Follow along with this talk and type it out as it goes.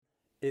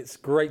It's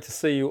great to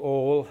see you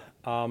all.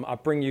 I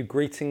bring you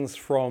greetings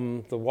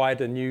from the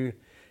wider New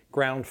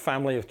Ground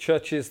family of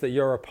churches that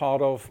you're a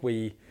part of.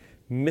 We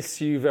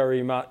miss you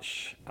very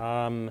much,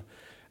 and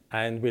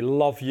we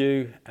love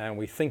you, and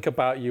we think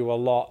about you a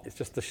lot. It's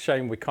just a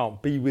shame we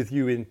can't be with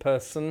you in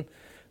person,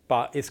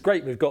 but it's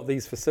great we've got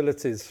these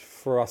facilities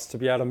for us to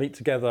be able to meet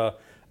together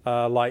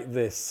like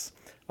this.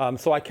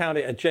 So I count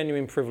it a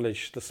genuine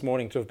privilege this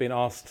morning to have been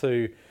asked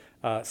to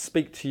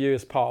speak to you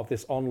as part of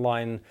this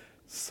online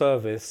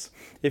service.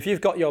 If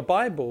you've got your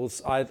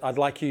Bibles, I'd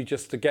like you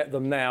just to get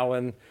them now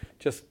and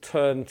just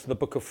turn to the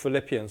book of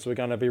Philippians. We're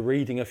going to be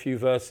reading a few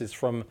verses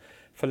from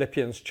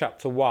Philippians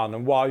chapter 1.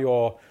 And while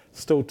you're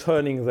still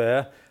turning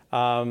there,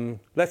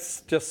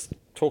 let's just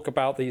talk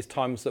about these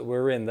times that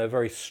we're in. They're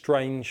very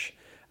strange.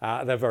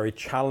 They're very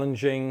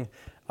challenging.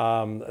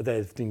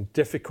 They've been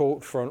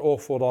difficult for an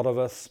awful lot of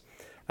us.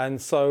 And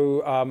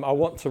so I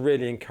want to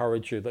really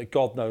encourage you that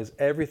God knows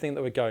everything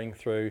that we're going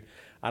through.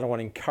 And I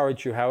want to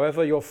encourage you,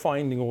 however you're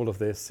finding all of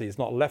this, He's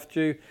not left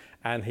you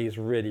and He's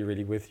really,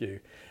 really with you.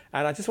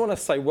 And I just want to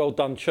say well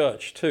done,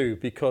 church, too,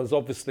 because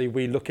obviously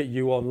we look at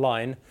you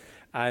online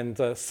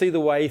and see the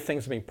way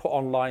things are being put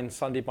online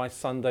Sunday by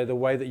Sunday, the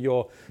way that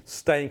you're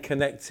staying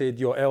connected,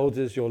 your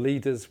elders, your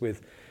leaders,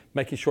 with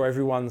making sure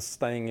everyone's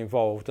staying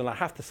involved. And I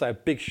have to say a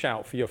big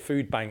shout for your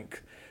food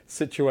bank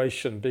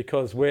situation,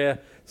 because we're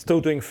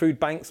still doing food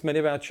banks, many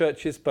of our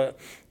churches, but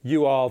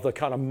you are the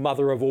kind of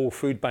mother of all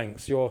food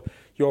banks.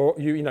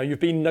 You've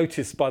been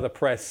noticed by the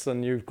press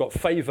and you've got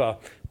favour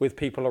with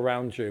people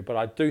around you. But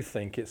I do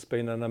think it's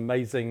been an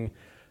amazing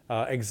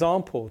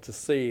example to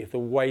see the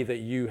way that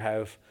you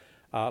have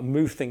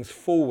moved things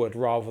forward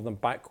rather than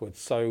backwards.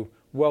 So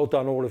well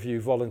done, all of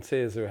you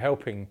volunteers who are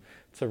helping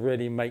to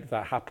really make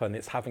that happen.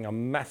 It's having a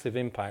massive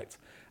impact,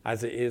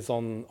 as it is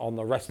on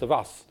the rest of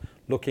us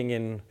looking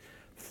in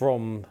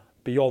from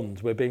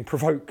beyond. We're being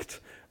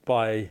provoked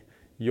by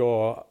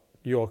your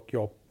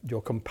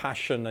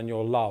compassion and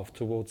your love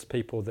towards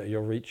people that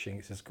you're reaching.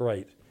 This is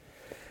great.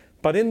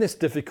 But in this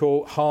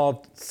difficult, hard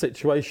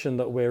situation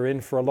that we're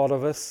in for a lot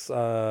of us,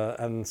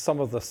 and some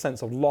of the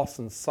sense of loss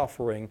and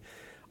suffering,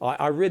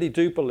 I really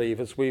do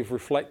believe, as we've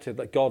reflected,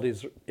 that God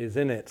is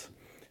in it.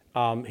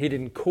 He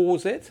didn't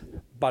cause it,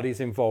 but He's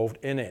involved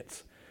in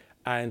it.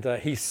 And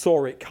He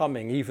saw it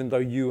coming, even though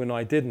you and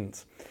I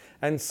didn't.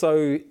 And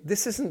so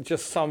this isn't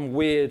just some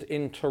weird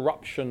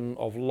interruption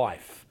of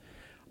life.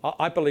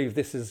 I believe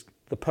this is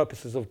the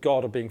purposes of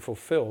God are being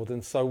fulfilled.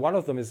 And so one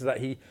of them is that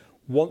He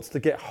wants to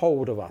get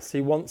hold of us.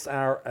 He wants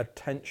our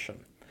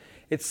attention.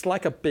 It's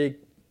like a big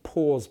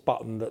pause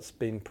button that's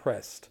been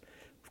pressed.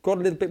 We've got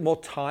a little bit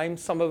more time,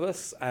 some of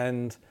us,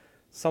 and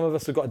some of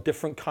us have got a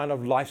different kind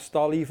of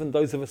lifestyle, even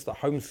those of us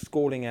that are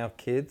homeschooling our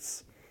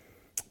kids.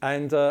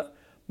 And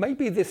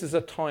maybe this is a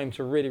time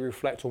to really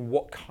reflect on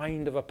what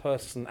kind of a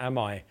person am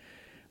I?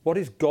 What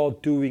is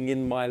God doing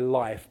in my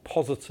life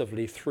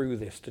positively through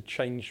this to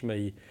change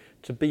me,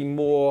 to be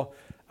more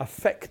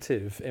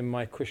effective in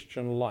my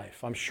Christian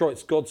life? I'm sure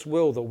it's God's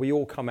will that we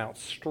all come out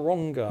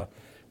stronger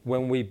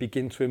when we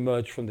begin to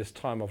emerge from this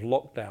time of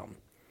lockdown.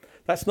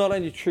 That's not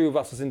only true of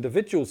us as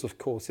individuals, of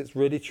course, it's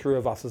really true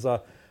of us as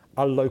a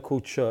local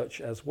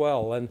church as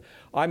well. And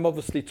I'm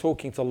obviously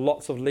talking to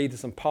lots of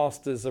leaders and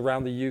pastors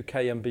around the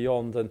UK and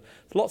beyond, and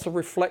lots of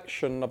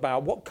reflection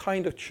about what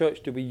kind of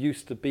church did we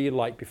used to be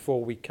like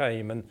before we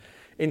came and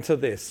into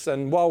this.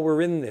 And while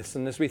we're in this,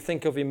 and as we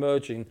think of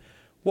emerging,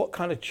 what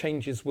kind of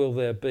changes will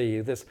there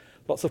be? There's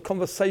lots of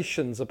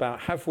conversations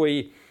about, have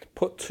we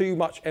put too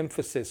much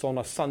emphasis on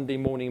a Sunday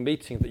morning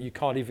meeting that you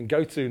can't even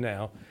go to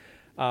now,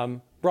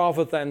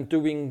 rather than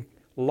doing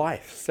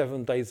life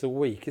 7 days a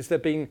week? Is there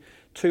been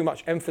too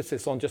much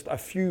emphasis on just a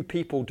few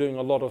people doing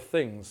a lot of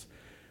things,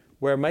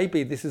 where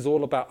maybe this is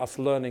all about us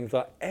learning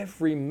that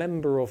every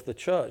member of the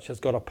church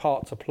has got a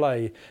part to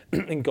play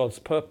in God's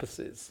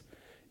purposes?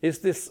 Is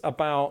this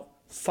about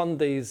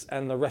Sundays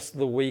and the rest of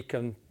the week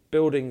and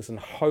buildings and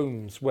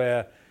homes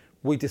where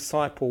we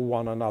disciple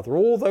one another?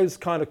 All those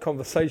kind of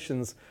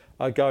conversations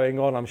are going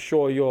on. I'm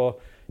sure your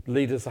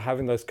leaders are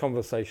having those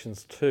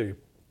conversations too.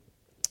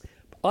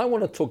 I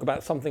want to talk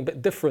about something a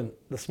bit different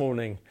this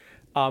morning.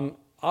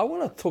 I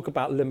want to talk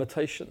about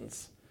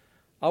limitations.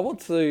 I want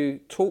to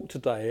talk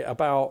today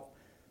about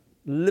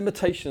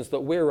limitations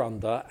that we're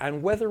under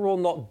and whether or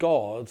not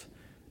God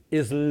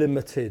is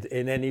limited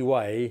in any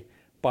way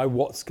by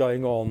what's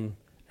going on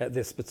at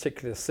this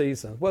particular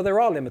season. Well,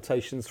 there are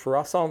limitations for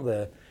us, aren't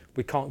there?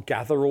 We can't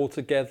gather all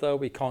together.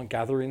 We can't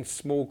gather in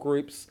small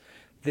groups.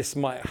 This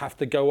might have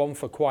to go on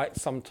for quite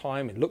some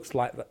time. It looks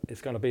like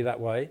it's going to be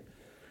that way.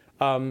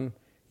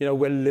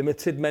 We're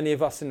limited, many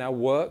of us, in our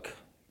work.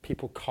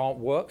 People can't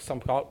work, some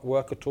can't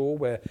work at all.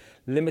 We're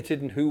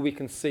limited in who we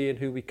can see and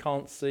who we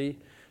can't see.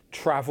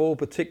 Travel,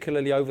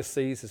 particularly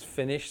overseas, is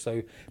finished.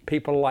 So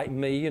people like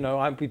me,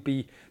 I would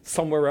be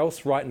somewhere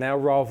else right now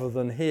rather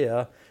than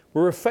here.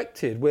 We're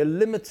affected, we're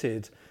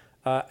limited,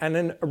 and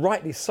then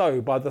rightly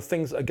so, by the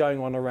things that are going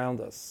on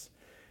around us.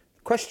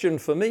 The question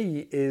for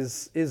me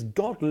is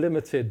God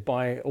limited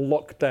by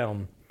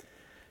lockdown?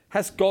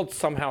 Has God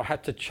somehow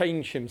had to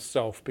change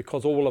himself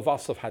because all of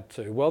us have had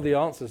to? Well, the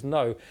answer is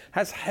no.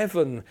 Has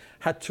heaven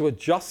had to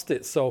adjust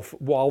itself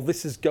while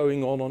this is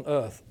going on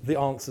earth? The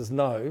answer is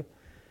no.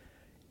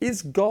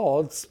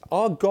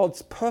 Are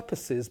God's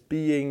purposes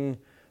being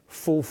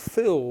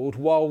fulfilled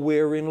while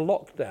we're in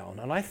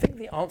lockdown? And I think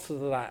the answer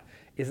to that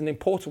is an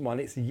important one.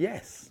 It's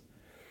yes.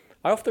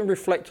 I often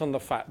reflect on the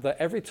fact that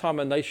every time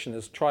a nation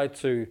has tried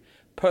to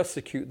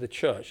persecute the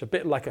church, a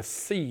bit like a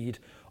seed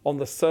on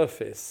the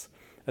surface,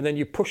 and then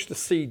you push the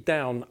seed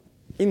down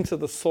into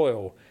the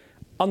soil,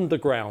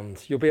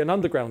 underground. You'll be an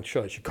underground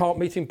church. You can't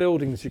meet in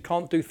buildings. You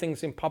can't do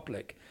things in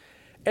public.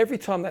 Every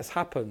time that's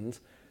happened,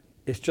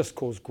 it's just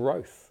caused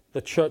growth.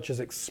 The church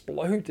has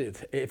exploded.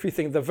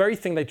 The very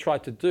thing they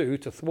tried to do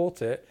to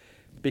thwart it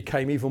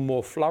became even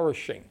more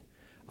flourishing.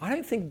 I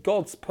don't think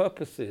God's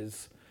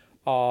purposes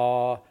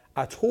are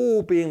at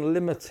all being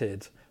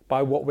limited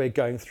by what we're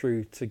going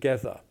through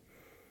together.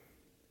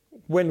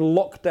 When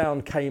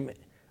lockdown came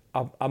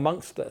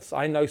amongst us,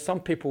 I know some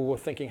people were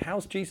thinking,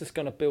 how's Jesus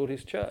going to build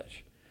his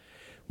church?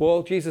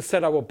 Well, Jesus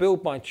said, I will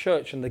build my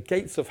church and the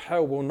gates of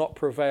hell will not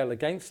prevail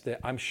against it.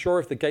 I'm sure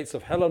if the gates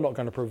of hell are not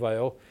going to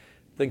prevail,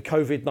 then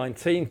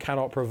COVID-19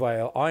 cannot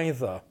prevail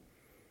either.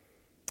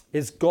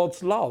 Is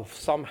God's love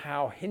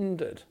somehow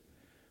hindered?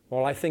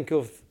 Well, I think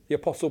of the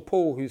Apostle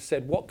Paul, who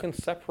said, what can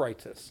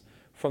separate us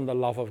from the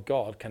love of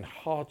God? Can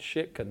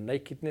hardship, can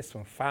nakedness,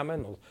 from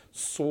famine or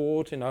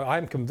sword?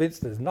 I'm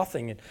convinced there's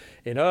nothing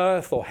in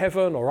earth or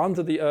heaven or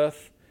under the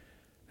earth.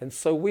 And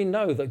so we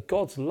know that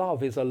God's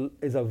love is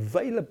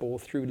available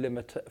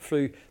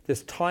through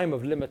this time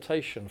of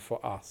limitation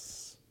for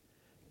us.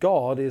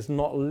 God is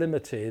not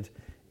limited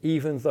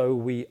even though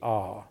we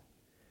are.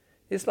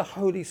 Is the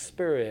Holy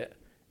Spirit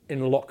in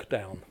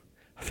lockdown?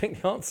 I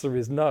think the answer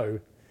is no.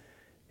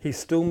 He's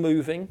still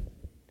moving.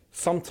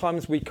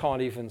 Sometimes we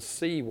can't even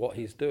see what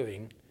he's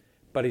doing,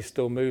 but he's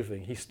still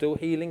moving. He's still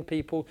healing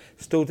people,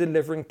 still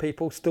delivering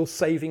people, still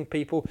saving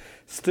people,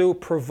 still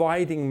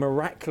providing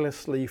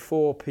miraculously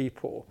for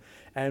people.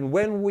 And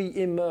when we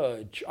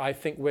emerge, I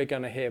think we're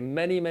going to hear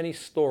many, many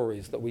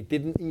stories that we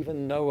didn't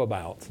even know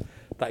about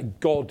that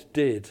God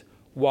did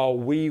while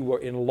we were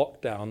in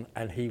lockdown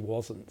and he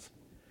wasn't.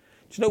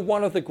 Do you know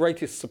one of the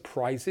greatest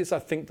surprises I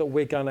think that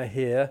we're going to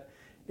hear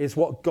is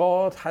what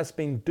God has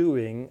been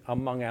doing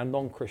among our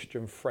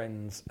non-Christian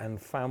friends and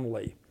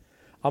family,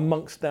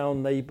 amongst our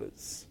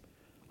neighbours.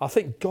 I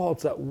think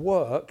God's at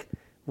work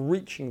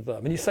reaching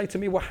them. And you say to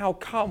me, well, how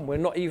come we're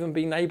not even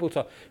being able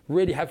to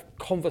really have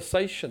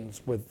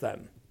conversations with them?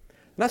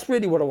 And that's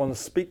really what I want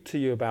to speak to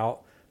you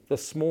about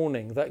this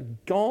morning,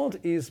 that God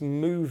is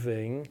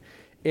moving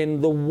in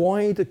the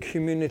wider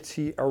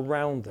community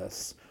around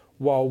us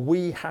while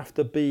we have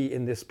to be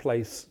in this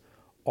place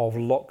of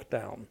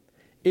lockdown.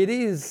 It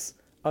is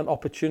an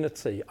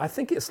opportunity. I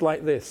think it's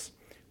like this.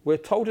 We're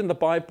told in the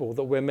Bible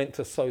that we're meant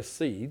to sow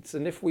seeds,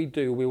 and if we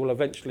do, we will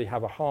eventually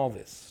have a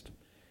harvest.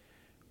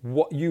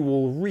 What you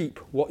will reap,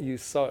 what you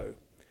sow.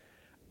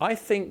 I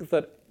think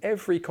that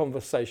every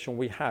conversation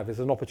we have is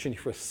an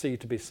opportunity for a seed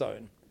to be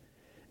sown.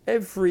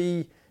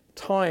 Every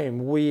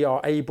time we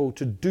are able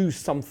to do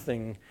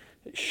something,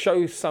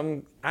 show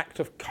some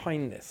act of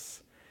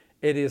kindness,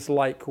 it is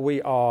like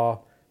we are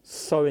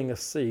sowing a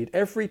seed.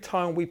 Every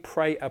time we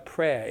pray a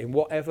prayer in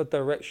whatever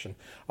direction,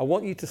 I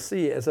want you to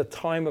see it as a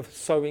time of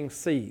sowing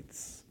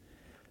seeds.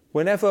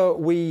 Whenever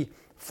we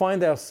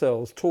find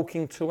ourselves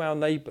talking to our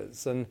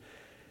neighbours and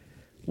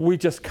we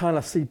just kind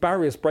of see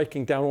barriers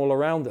breaking down all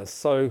around us.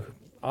 So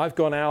I've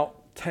gone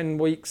out 10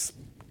 weeks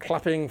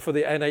clapping for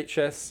the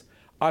NHS.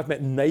 I've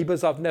met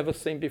neighbours I've never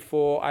seen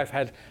before. I've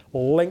had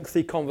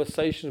lengthy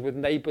conversations with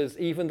neighbours,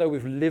 even though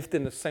we've lived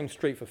in the same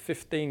street for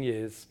 15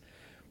 years.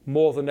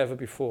 More than ever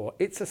before.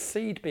 It's a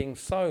seed being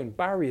sown.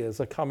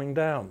 Barriers are coming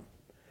down.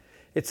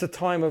 It's a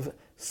time of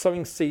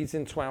sowing seeds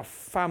into our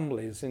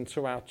families,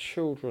 into our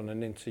children,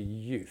 and into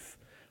youth.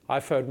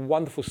 I've heard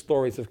wonderful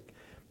stories of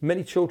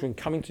many children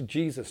coming to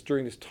Jesus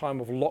during this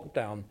time of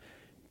lockdown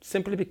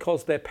simply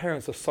because their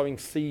parents are sowing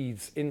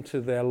seeds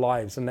into their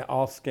lives and they're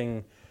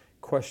asking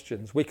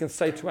questions. We can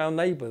say to our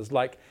neighbours,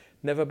 like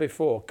never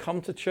before, come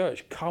to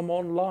church, come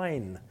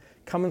online,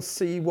 come and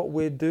see what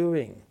we're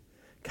doing.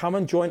 Come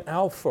and join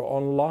Alpha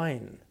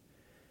online.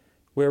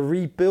 We're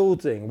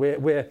rebuilding.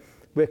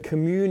 We're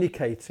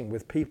communicating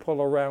with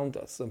people around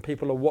us, and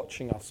people are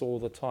watching us all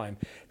the time.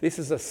 This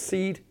is a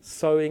seed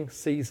sowing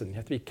season. You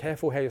have to be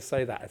careful how you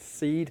say that. A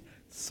seed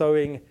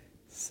sowing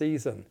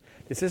season.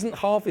 This isn't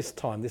harvest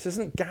time. This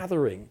isn't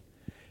gathering.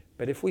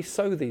 But if we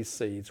sow these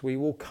seeds, we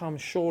will come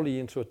surely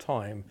into a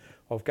time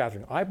of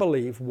gathering. I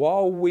believe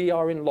while we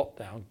are in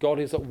lockdown, God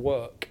is at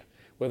work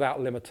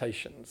without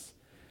limitations.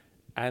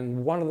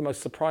 And one of the most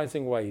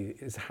surprising ways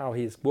is how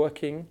he's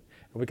working,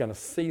 and we're going to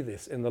see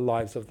this in the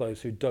lives of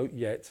those who don't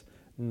yet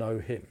know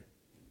him.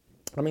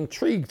 I'm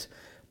intrigued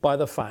by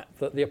the fact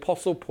that the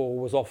Apostle Paul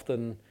was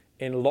often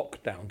in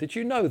lockdown. Did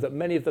you know that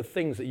many of the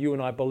things that you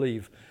and I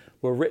believe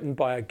were written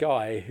by a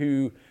guy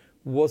who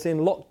was in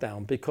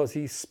lockdown because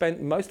he spent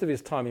most of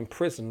his time in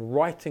prison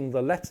writing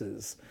the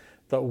letters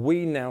that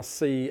we now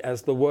see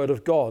as the Word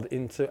of God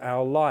into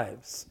our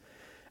lives.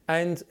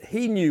 And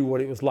he knew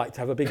what it was like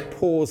to have a big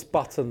pause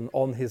button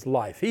on his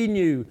life. He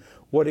knew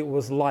what it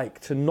was like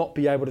to not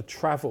be able to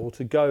travel,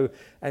 to go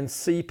and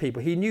see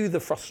people. He knew the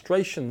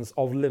frustrations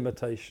of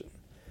limitation.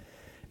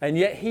 And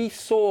yet he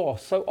saw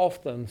so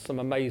often some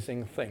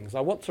amazing things.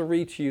 I want to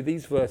read to you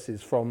these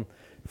verses from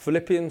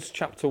Philippians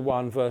chapter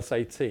 1, verse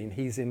 18.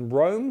 He's in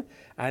Rome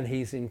and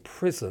he's in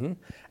prison,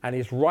 and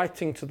he's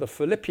writing to the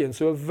Philippians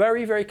who are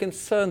very, very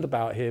concerned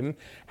about him,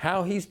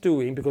 how he's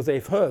doing, because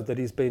they've heard that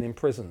he's been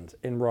imprisoned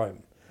in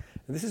Rome.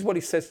 And this is what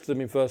he says to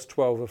them in verse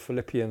 12 of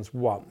Philippians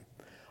 1.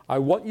 I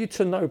want you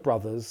to know,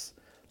 brothers,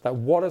 that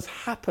what has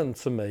happened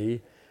to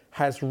me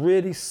has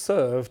really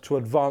served to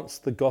advance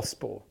the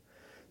gospel,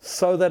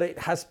 so that it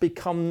has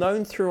become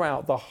known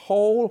throughout the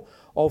whole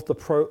of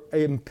the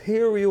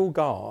imperial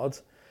guard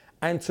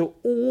and to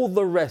all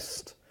the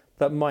rest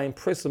that my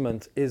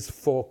imprisonment is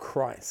for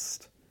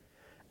Christ.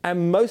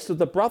 And most of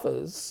the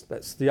brothers,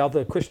 that's the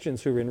other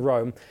Christians who are in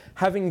Rome,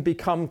 having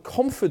become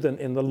confident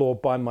in the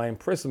Lord by my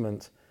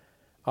imprisonment,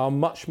 are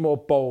much more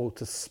bold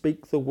to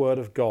speak the word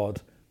of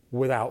God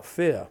without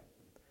fear.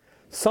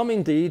 Some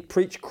indeed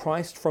preach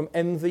Christ from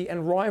envy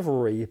and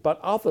rivalry, but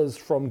others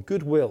from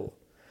goodwill.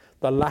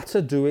 The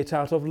latter do it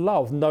out of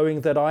love,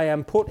 knowing that I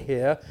am put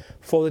here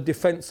for the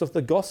defense of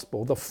the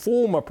gospel. The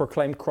former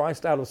proclaim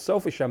Christ out of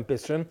selfish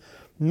ambition,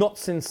 not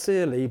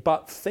sincerely,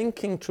 but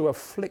thinking to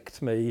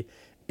afflict me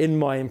in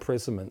my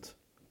imprisonment.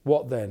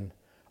 What then?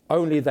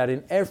 Only that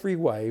in every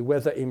way,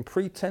 whether in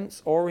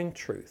pretense or in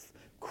truth,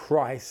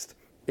 Christ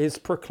is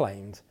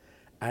proclaimed,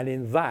 and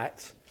in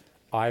that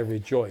I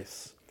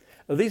rejoice.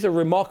 Now, these are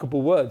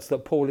remarkable words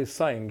that Paul is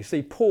saying. You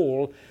see,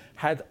 Paul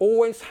had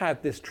always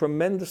had this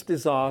tremendous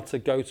desire to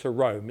go to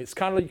Rome. It's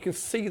kind of like you can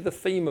see the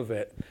theme of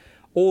it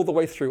all the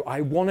way through.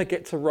 I want to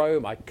get to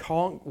Rome. I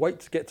can't wait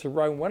to get to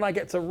Rome. When I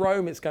get to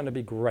Rome, it's going to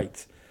be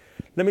great.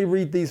 Let me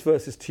read these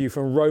verses to you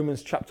from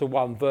Romans chapter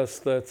 1, verse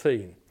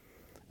 13.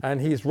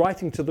 And he's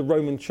writing to the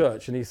Roman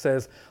church, and he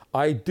says,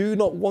 I do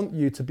not want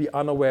you to be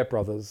unaware,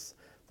 brothers,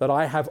 that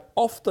I have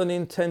often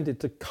intended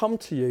to come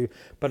to you,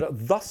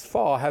 but thus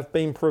far have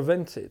been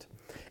prevented,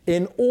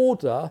 in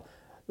order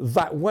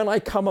that when I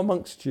come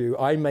amongst you,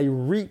 I may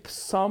reap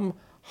some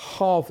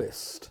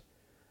harvest.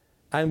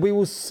 And we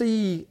will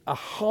see a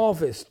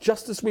harvest,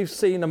 just as we've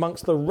seen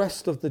amongst the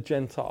rest of the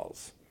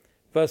Gentiles.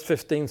 Verse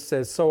 15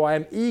 says, so I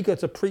am eager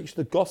to preach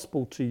the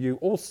gospel to you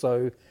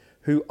also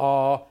who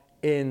are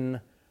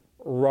in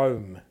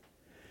Rome.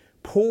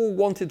 Paul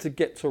wanted to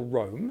get to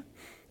Rome,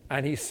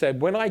 and he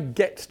said, when I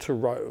get to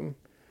Rome,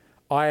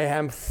 I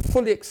am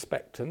fully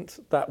expectant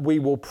that we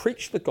will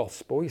preach the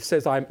gospel. He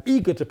says, I'm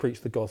eager to preach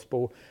the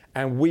gospel,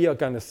 and we are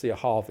going to see a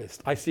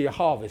harvest. I see a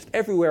harvest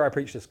everywhere I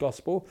preach this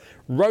gospel.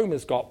 Rome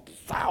has got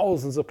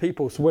thousands of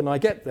people, so when I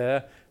get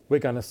there, we're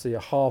going to see a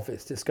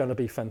harvest. It's going to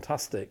be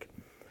fantastic.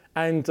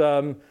 And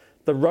the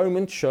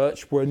Roman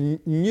church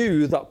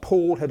knew that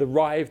Paul had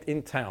arrived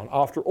in town.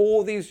 After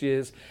all these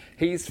years,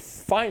 he's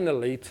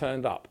finally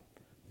turned up.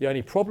 The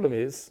only problem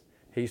is,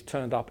 he's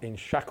turned up in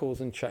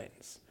shackles and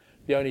chains.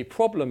 The only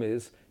problem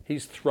is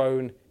he's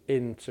thrown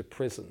into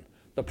prison.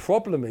 The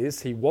problem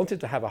is he wanted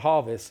to have a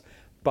harvest,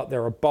 but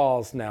there are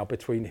bars now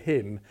between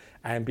him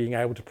and being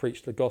able to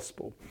preach the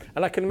gospel.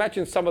 And I can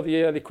imagine some of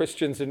the early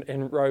Christians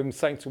in Rome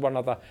saying to one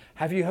another,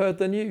 have you heard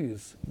the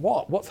news?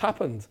 What's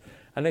happened?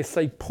 And they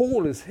say,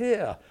 Paul is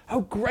here.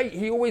 Oh, great.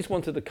 He always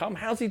wanted to come.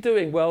 How's he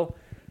doing? Well,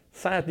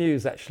 sad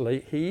news,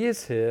 actually. He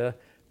is here,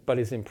 but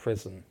he's in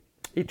prison.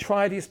 He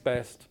tried his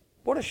best.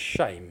 What a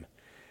shame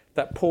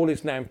that Paul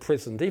is now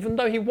imprisoned. Even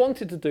though he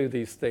wanted to do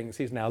these things,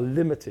 he's now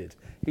limited.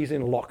 He's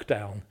in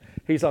lockdown.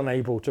 He's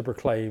unable to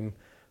proclaim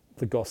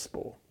the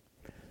gospel.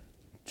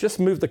 Just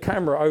move the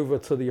camera over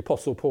to the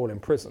Apostle Paul in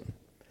prison.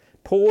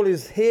 Paul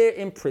is here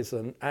in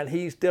prison, and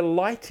he's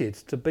delighted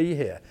to be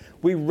here.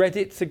 We read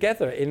it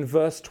together in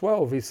verse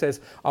 12. He says,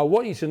 I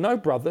want you to know,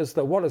 brothers,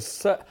 that what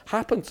has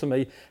happened to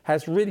me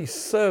has really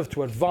served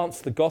to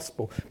advance the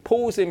gospel.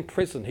 Paul's in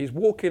prison. He's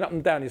walking up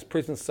and down his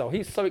prison cell.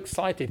 He's so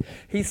excited.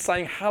 He's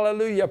saying,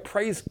 hallelujah,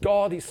 praise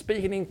God. He's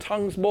speaking in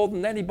tongues more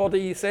than anybody,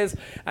 he says,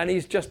 and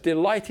he's just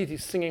delighted.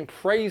 He's singing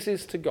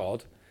praises to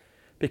God.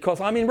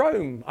 Because I'm in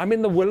Rome, I'm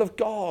in the will of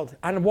God.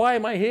 And why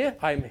am I here?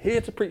 I'm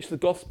here to preach the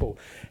gospel.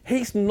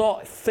 He's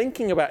not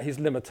thinking about his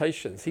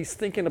limitations. He's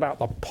thinking about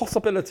the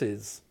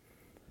possibilities.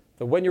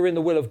 That when you're in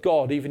the will of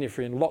God, even if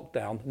you're in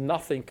lockdown,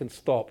 nothing can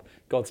stop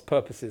God's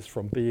purposes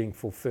from being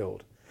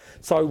fulfilled.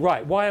 So,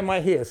 right, why am I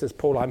here? Says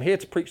Paul. I'm here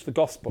to preach the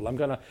gospel.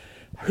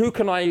 Who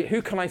can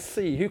I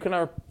see? Who can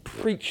I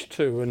preach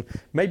to? And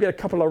maybe a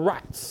couple of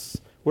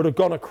rats would have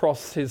gone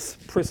across his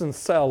prison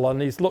cell,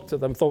 and he's looked at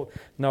them, thought,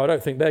 no, I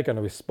don't think they're going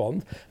to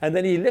respond. And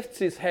then he lifts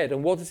his head,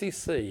 and what does he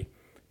see?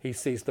 He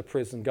sees the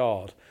prison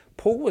guard.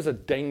 Paul was a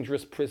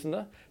dangerous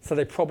prisoner, so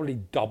they probably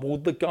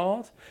doubled the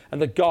guard.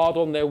 And the guard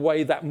on their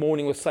way that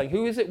morning was saying,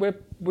 who is it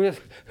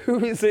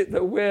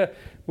that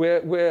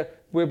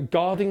we're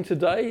guarding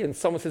today? And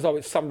someone says, oh,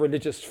 it's some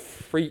religious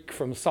freak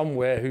from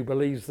somewhere who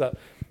believes that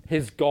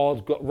his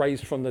God got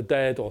raised from the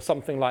dead or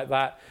something like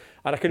that.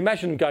 And I can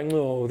imagine them going,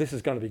 oh, this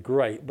is going to be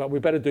great, but we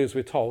better do as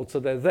we're told. So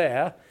they're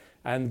there,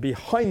 and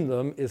behind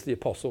them is the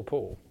Apostle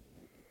Paul.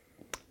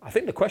 I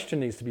think the question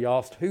needs to be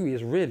asked, who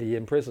is really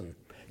in prison?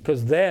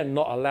 Because they're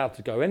not allowed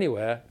to go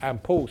anywhere,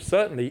 and Paul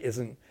certainly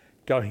isn't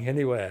going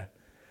anywhere.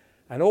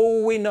 And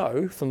all we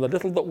know from the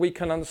little that we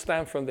can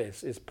understand from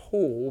this is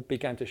Paul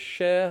began to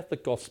share the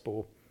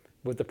gospel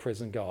with the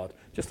prison guard.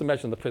 Just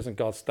imagine the prison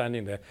guard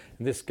standing there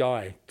and this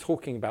guy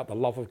talking about the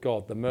love of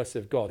God, the mercy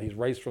of God. He's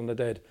raised from the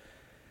dead.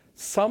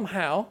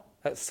 Somehow,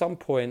 at some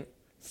point,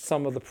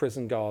 some of the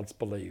prison guards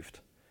believed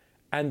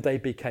and they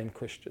became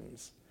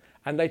Christians.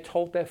 And they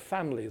told their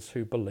families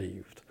who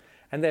believed.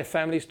 And their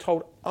families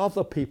told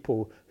other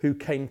people who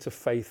came to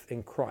faith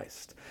in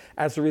Christ.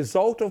 As a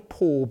result of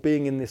Paul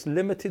being in this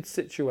limited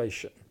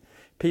situation,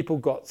 people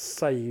got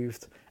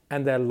saved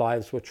and their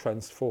lives were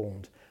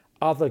transformed.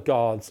 Other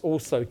guards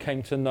also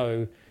came to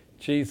know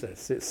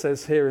Jesus. It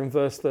says here in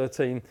verse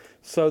 13,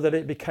 so that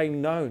it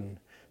became known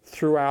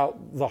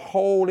throughout the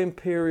whole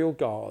imperial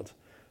guard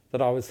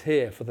that I was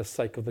here for the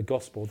sake of the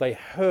gospel. They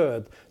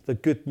heard the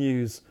good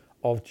news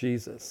of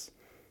Jesus.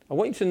 I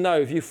want you to know,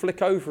 if you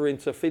flick over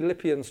into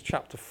Philippians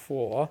chapter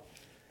 4,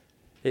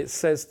 it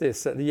says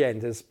this at the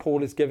end, as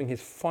Paul is giving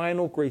his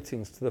final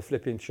greetings to the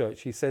Philippian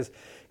church. He says,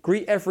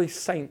 greet every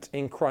saint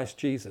in Christ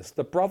Jesus.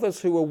 The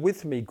brothers who are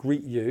with me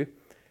greet you.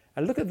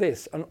 And look at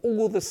this, and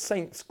all the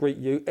saints greet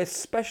you,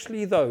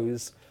 especially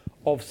those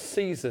of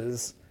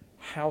Caesar's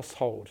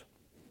household.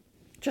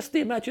 Just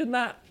imagine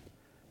that.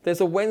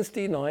 There's a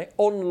Wednesday night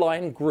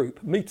online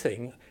group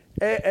meeting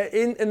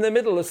in the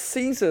middle of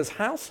Caesar's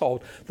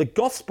household. The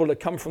gospel had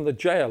come from the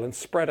jail and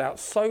spread out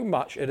so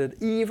much it had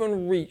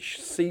even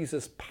reached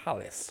Caesar's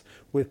palace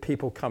with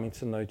people coming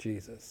to know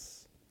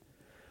Jesus.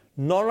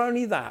 Not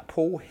only that,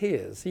 Paul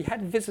hears, he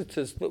had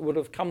visitors that would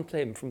have come to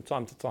him from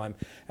time to time,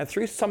 and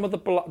through some of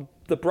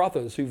the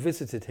brothers who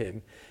visited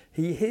him,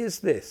 he hears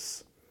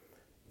this,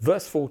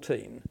 verse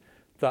 14,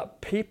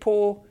 that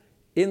people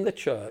in the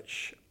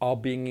church are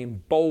being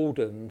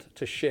emboldened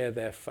to share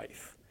their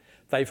faith.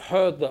 They've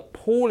heard that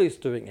Paul is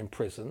doing in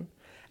prison,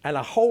 and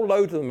a whole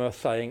load of them are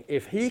saying,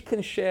 if he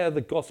can share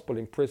the gospel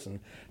in prison,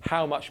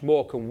 how much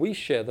more can we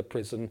share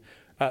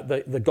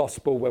the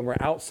gospel when we're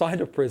outside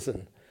of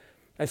prison?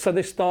 And so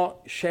they start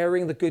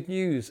sharing the good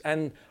news,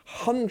 and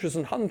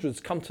hundreds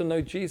come to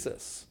know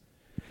Jesus.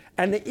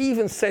 And it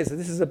even says,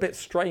 this is a bit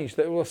strange,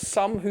 that there were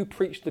some who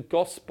preached the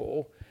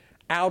gospel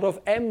out of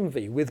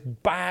envy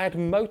with bad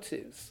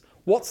motives.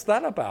 What's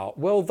that about?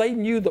 Well, they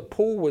knew that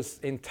Paul was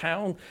in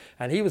town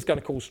and he was going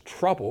to cause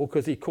trouble,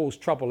 because he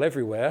caused trouble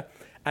everywhere,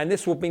 and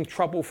this would mean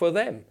trouble for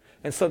them.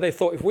 And so they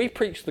thought, if we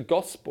preach the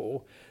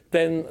gospel,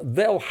 then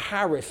they'll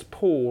harass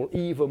Paul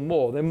even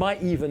more. They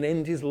might even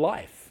end his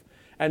life,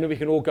 and then we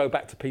can all go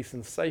back to peace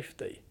and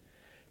safety.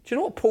 Do you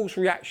know what Paul's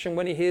reaction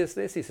when he hears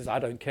this? He says, I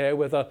don't care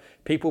whether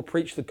people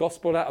preach the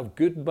gospel out of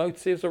good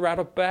motives or out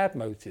of bad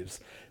motives.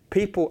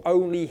 People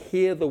only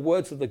hear the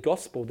words of the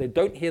gospel. They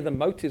don't hear the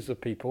motives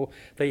of people.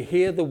 They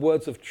hear the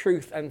words of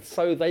truth, and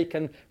so they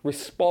can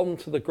respond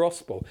to the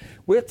gospel.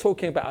 We're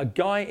talking about a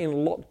guy in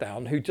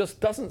lockdown who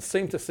just doesn't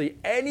seem to see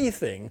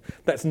anything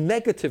that's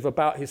negative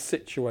about his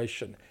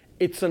situation.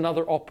 It's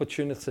another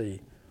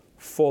opportunity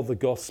for the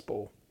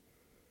gospel.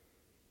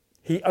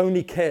 He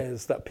only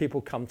cares that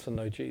people come to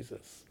know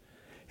Jesus.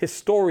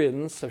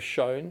 Historians have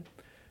shown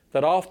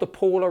that after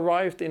Paul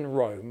arrived in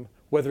Rome,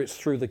 whether it's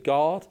through the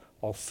guard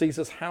or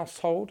Caesar's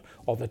household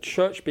or the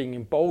church being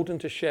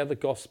emboldened to share the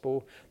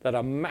gospel, that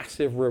a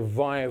massive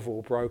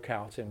revival broke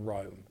out in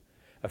Rome.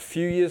 A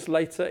few years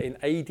later, in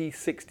AD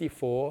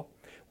 64,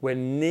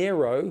 when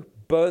Nero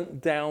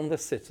burnt down the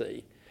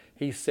city,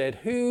 he said,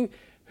 who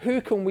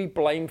can we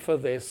blame for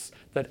this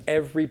that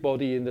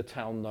everybody in the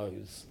town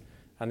knows?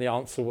 And the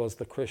answer was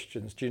the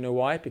Christians. Do you know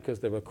why? Because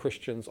there were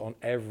Christians on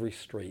every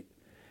street.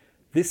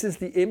 This is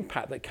the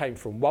impact that came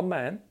from one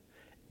man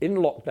in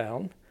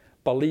lockdown,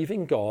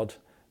 believing God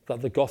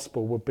that the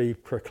gospel would be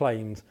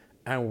proclaimed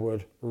and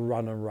would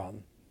run and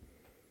run.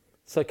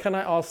 So can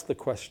I ask the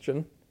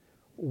question,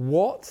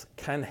 what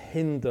can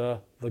hinder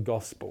the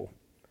gospel?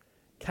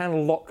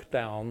 Can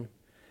lockdown,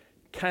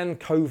 can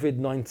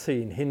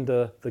COVID-19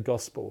 hinder the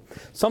gospel?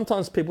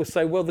 Sometimes people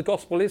say, well, the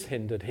gospel is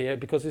hindered here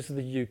because this is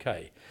the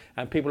UK.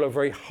 And people are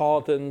very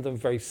hardened and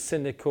very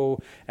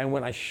cynical. And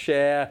when I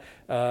share,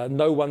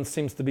 no one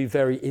seems to be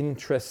very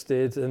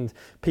interested. And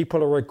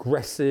people are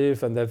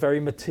aggressive and they're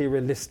very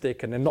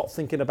materialistic and they're not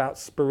thinking about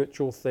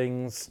spiritual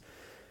things.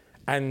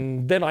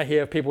 And then I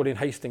hear people in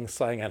Hastings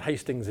saying, and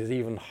Hastings is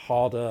even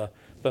harder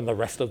than the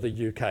rest of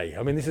the UK.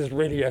 I mean, this is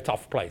really a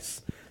tough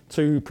place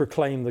to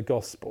proclaim the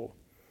gospel.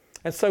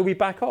 And so we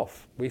back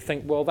off. We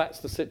think, well, that's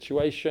the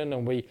situation,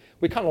 and we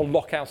kind of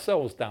lock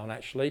ourselves down,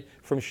 actually,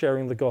 from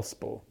sharing the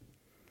gospel.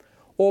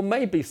 Or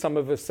maybe some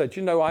of us said,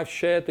 you know, I've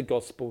shared the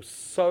gospel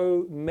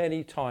so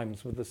many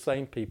times with the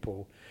same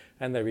people,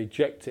 and they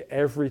reject it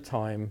every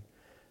time,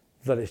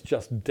 that it's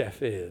just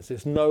deaf ears.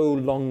 It's no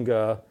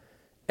longer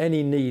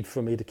any need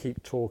for me to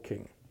keep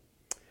talking.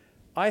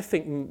 I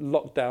think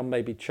lockdown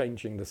may be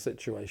changing the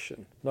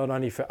situation, not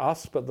only for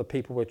us, but the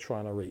people we're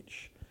trying to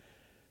reach.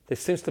 There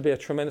seems to be a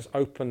tremendous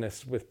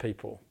openness with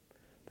people.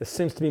 There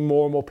seems to be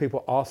more and more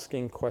people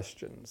asking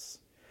questions.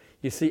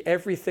 You see,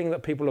 everything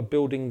that people are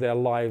building their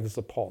lives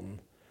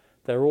upon,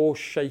 they're all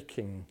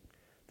shaking.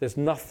 There's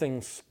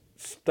nothing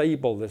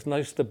stable. There's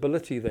no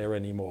stability there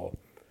anymore.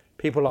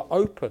 People are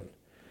open.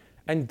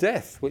 And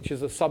death, which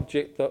is a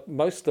subject that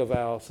most of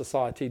our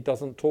society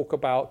doesn't talk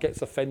about,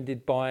 gets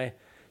offended by,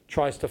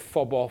 tries to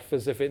fob off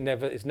as if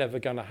it's never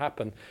going to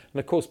happen. And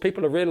of course,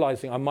 people are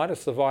realizing I might have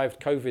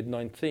survived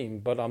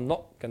COVID-19, but I'm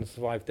not going to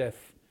survive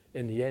death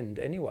in the end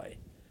anyway.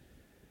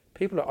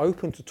 People are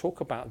open to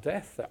talk about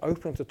death. They're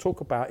open to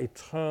talk about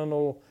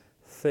eternal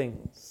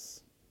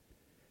things.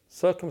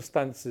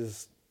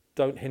 Circumstances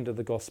don't hinder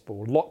the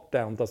gospel.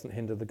 Lockdown doesn't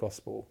hinder the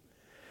gospel.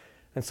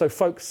 And so,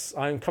 folks,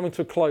 I'm coming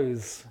to a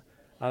close.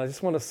 And I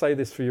just want to say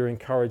this for your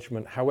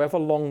encouragement. However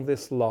long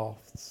this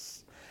lasts,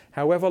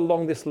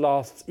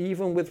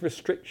 even with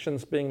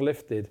restrictions being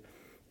lifted,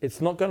 it's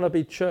not going to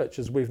be church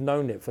as we've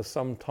known it for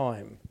some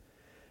time.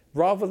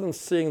 Rather than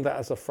seeing that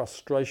as a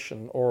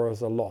frustration or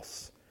as a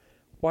loss,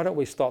 why don't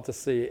we start to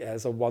see it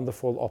as a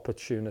wonderful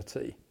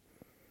opportunity?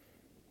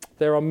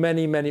 There are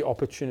many, many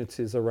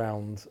opportunities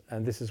around,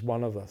 and this is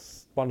one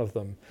of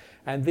them.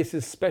 And this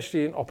is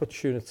especially an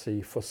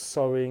opportunity for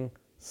sowing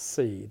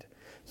seed,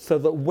 so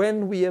that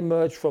when we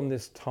emerge from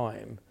this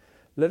time,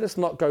 let us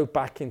not go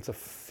back into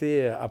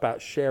fear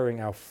about sharing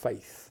our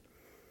faith.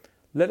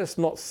 Let us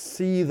not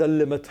see the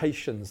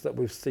limitations that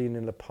we've seen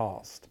in the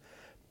past,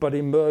 but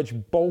emerge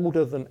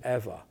bolder than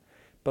ever,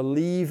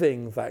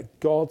 believing that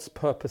God's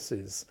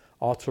purposes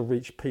are to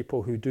reach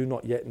people who do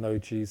not yet know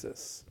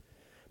Jesus.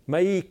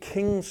 May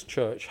King's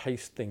Church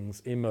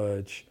Hastings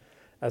emerge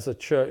as a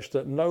church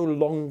that no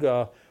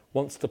longer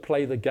wants to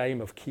play the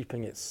game of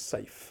keeping it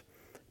safe,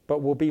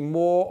 but will be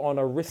more on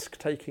a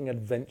risk-taking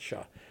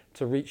adventure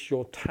to reach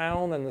your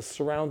town and the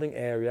surrounding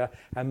area,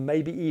 and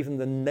maybe even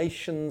the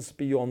nations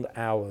beyond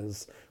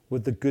ours,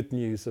 with the good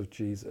news of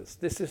Jesus.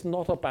 This is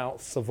not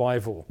about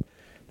survival.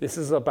 This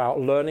is about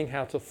learning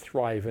how to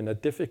thrive in a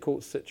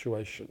difficult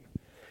situation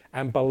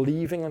and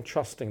believing and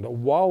trusting that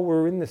while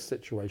we're in this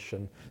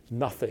situation,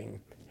 nothing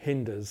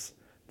hinders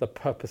the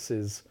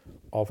purposes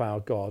of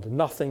our God.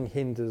 Nothing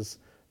hinders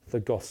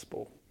the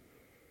gospel.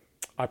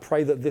 I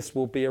pray that this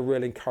will be a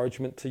real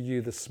encouragement to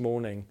you this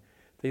morning.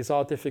 These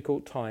are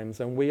difficult times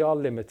and we are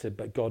limited,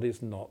 but God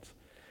is not.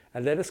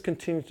 And let us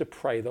continue to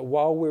pray that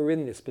while we're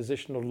in this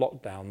position of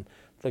lockdown,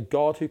 the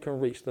God who can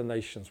reach the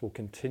nations will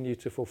continue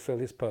to fulfill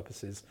his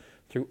purposes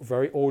through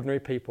very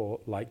ordinary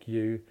people like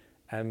you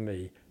and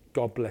me.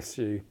 God bless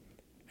you.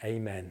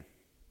 Amen.